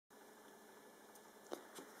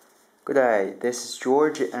Good day, this is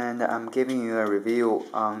George and I'm giving you a review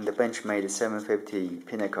on the Benchmade 750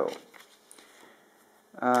 Pinnacle.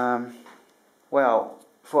 Well,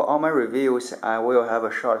 for all my reviews, I will have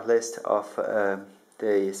a short list of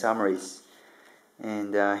the summaries.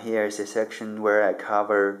 And here is a section where I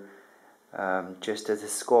cover just the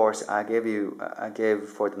scores I gave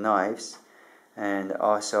for the knives. And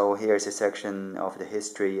also here is a section of the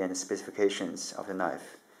history and the specifications of the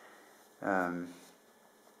knife.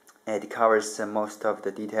 It covers most of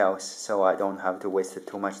the details, so I don't have to waste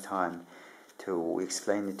too much time to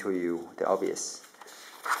explain it to you, the obvious.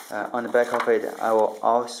 On the back of it, I will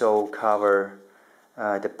also cover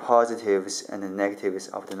the positives and the negatives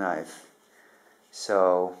of the knife.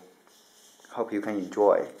 So, hope you can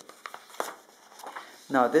enjoy.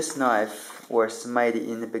 Now, this knife was made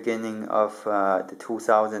in the beginning of the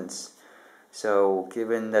 2000s. So,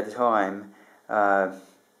 given that time,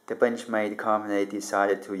 the Benchmade company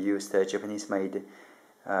decided to use the Japanese-made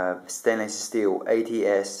stainless steel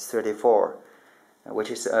CTS-34, which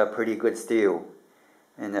is a pretty good steel.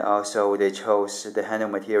 And also they chose the handle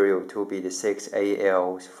material to be the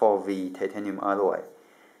 6Al4V titanium alloy.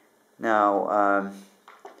 Now,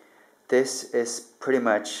 this is pretty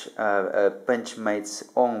much Benchmade's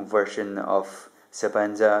own version of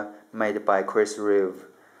Sebenza made by Reeve.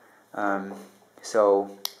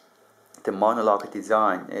 So the monologue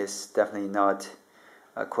design is definitely not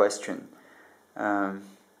a question.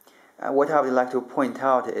 What I would like to point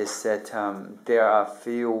out is that there are a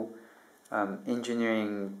few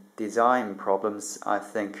engineering design problems, I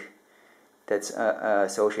think, that's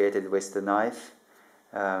associated with the knife.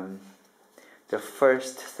 The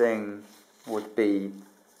first thing would be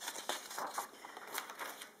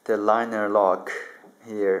the liner lock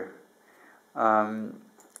here.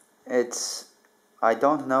 I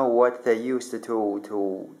don't know what they used to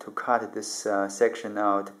cut this section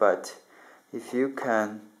out, but if you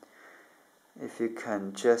can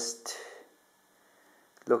just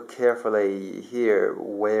look carefully here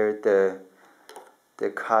where the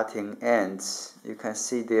cutting ends, you can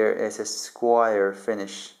see there is a square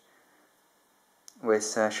finish with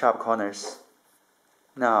sharp corners.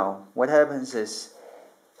 Now, what happens is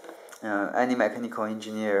any mechanical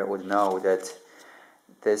engineer would know that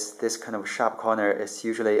this kind of sharp corner is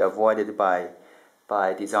usually avoided by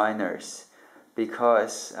designers,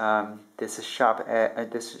 because this sharp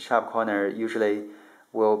corner usually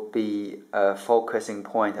will be a focusing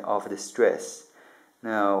point of the stress.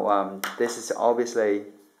 Now, this is obviously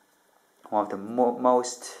one of the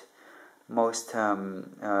most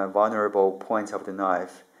vulnerable points of the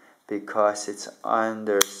knife, because it's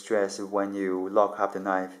under stress when you lock up the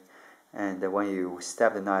knife. And when you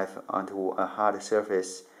stab the knife onto a hard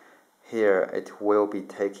surface, here it will be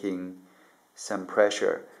taking some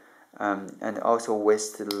pressure. And also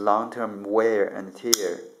with the long-term wear and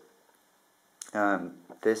tear,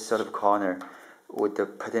 this sort of corner would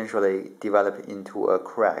potentially develop into a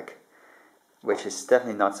crack, which is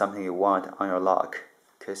definitely not something you want on your lock.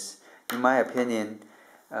 Because in my opinion,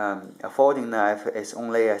 a folding knife is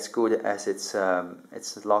only as good as its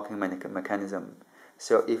locking mechanism.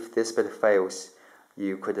 So if this bit fails,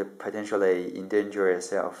 you could potentially endanger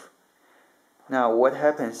yourself. Now, what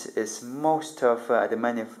happens is most of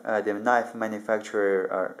the knife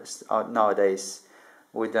manufacturers nowadays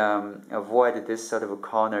would avoid this sort of a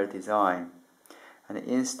corner design, and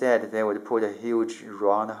instead they would put a huge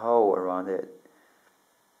round hole around it.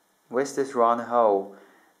 With this round hole,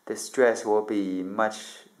 the stress will be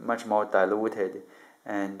much more diluted,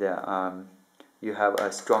 and you have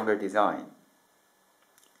a stronger design.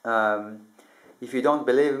 If you don't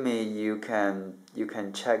believe me, you can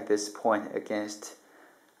check this point against,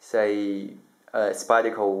 say, a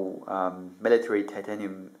Spyderco military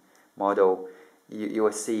titanium model. You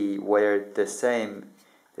will see where the same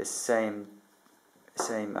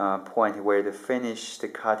point where the finished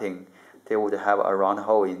cutting, they would have a round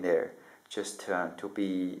hole in there, just to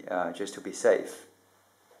be safe.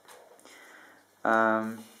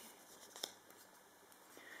 But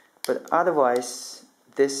otherwise,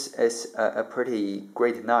 this is a pretty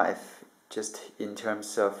great knife, just in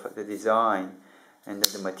terms of the design and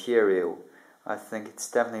the material. I think it's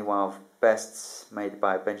definitely one of the best made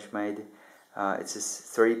by Benchmade. It's a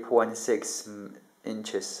 3.6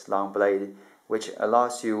 inches long blade, which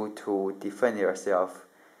allows you to defend yourself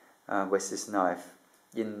with this knife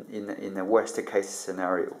in a worst case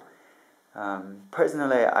scenario.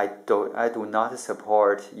 Personally, I do not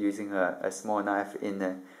support using a small knife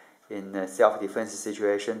in a self-defense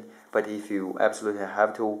situation, but if you absolutely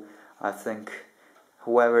have to, I think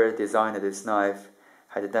whoever designed this knife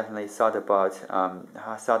had definitely thought about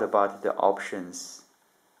the options.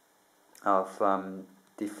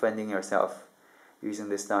 defending yourself using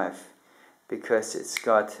this knife, because it's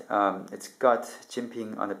got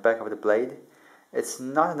jimping on the back of the blade. It's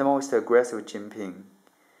not the most aggressive jimping.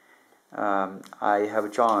 I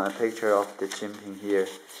have drawn a picture of the jimping here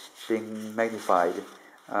being magnified.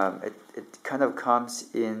 It kind of comes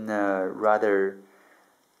in rather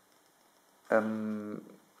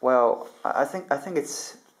well, I think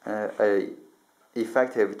it's a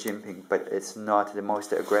effective jimping, but it's not the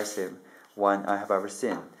most aggressive one I have ever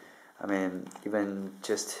seen. I mean, even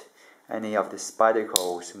just any of the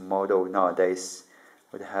Spyderco's model nowadays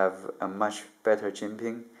would have a much better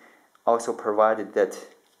jimping. Also, provided that,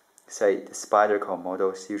 say, the Spyderco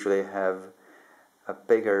models usually have a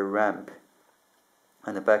bigger ramp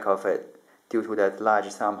on the back of it due to that large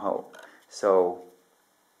thumb hole. So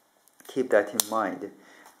keep that in mind.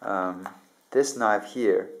 This knife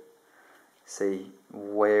here, see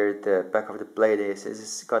where the back of the blade is,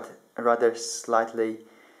 it's got a rather slightly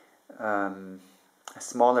a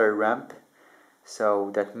smaller ramp,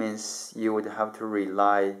 so that means you would have to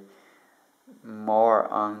rely more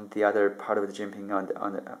on the other part of the jimping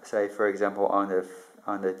on the say, for example, on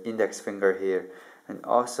the index finger here. And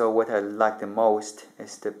also what I like the most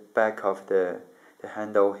is the back of the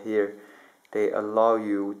handle here. They allow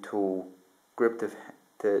you to grip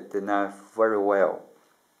the knife very well.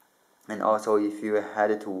 And also if you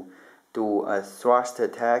had to do a thrust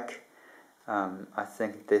attack, I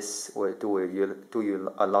think this will do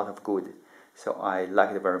you a lot of good. So I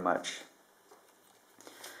like it very much.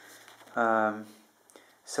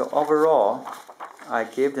 So overall, I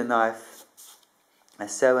gave the knife a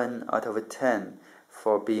 7 out of 10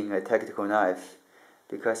 for being a tactical knife,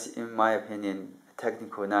 because in my opinion, a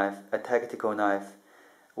tactical knife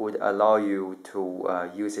would allow you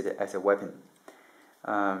to use it as a weapon.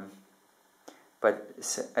 But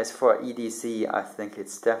as for EDC, I think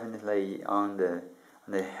it's definitely on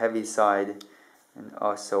the heavy side, and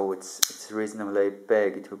also it's reasonably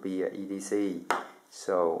big to be an EDC.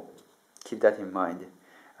 So keep that in mind.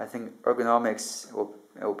 I think Ergonomics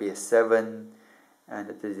will be a 7, and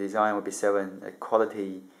the design will be 7. The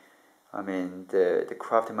quality, I mean the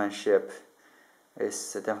craftsmanship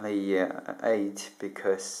is definitely an 8,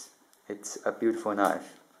 because it's a beautiful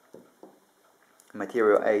knife.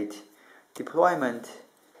 Material 8. Deployment,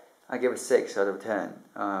 I give it 6 out of 10.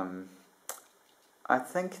 I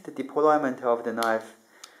think the deployment of the knife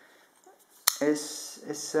is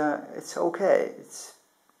it's okay.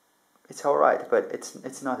 It's all right, but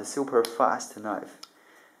it's not a super fast knife.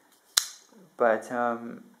 But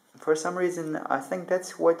for some reason, I think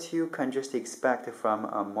that's what you can just expect from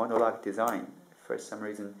a monolog design. For some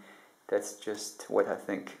reason, that's just what I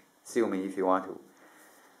think. Sue me if you want to.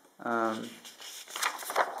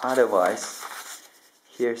 Otherwise,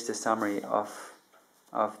 here's the summary of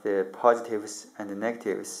the positives and the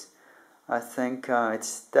negatives. I think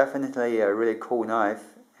it's definitely a really cool knife,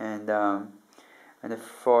 and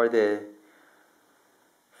for the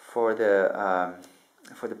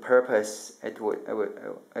purpose, it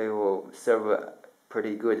will serve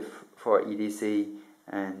pretty good for EDC,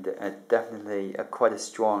 and definitely a quite a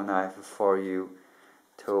strong knife for you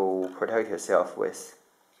to protect yourself with.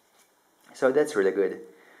 So that's really good.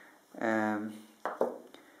 On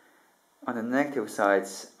the negative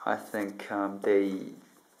sides, I think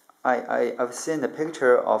I've seen a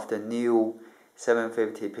picture of the new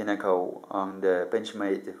 750 Pinnacle on the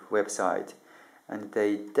Benchmade website, and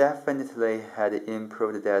they definitely had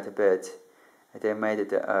improved that a bit. They made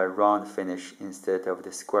it a round finish instead of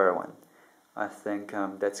the square one. I think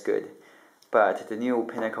that's good. But the new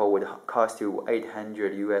Pinnacle would cost you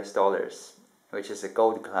 $800 US, which is a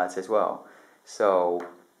gold class as well. So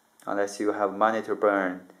unless you have money to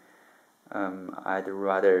burn, I'd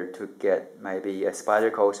rather to get maybe a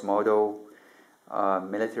Spyderco's model,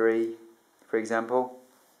 military, for example.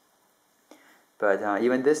 But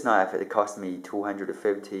even this knife, it cost me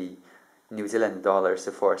 250 New Zealand dollars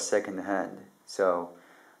for a second hand. So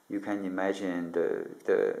you can imagine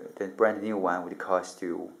the brand new one would cost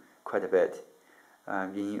you quite a bit.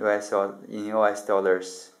 In US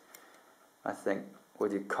dollars, I think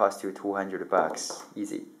would cost you $200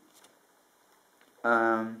 easy.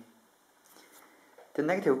 The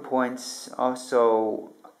negative points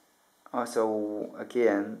also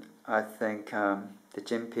again, I think the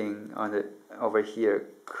jimping on the over here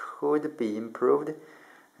could be improved,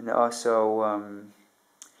 and also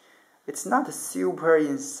it's not a super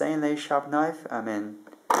insanely sharp knife. I mean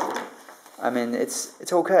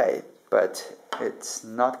it's okay, but it's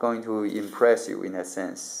not going to impress you in that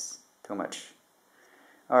sense too much.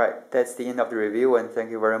 Alright, that's the end of the review, and thank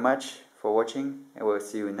you very much for watching, and we'll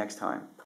see you next time.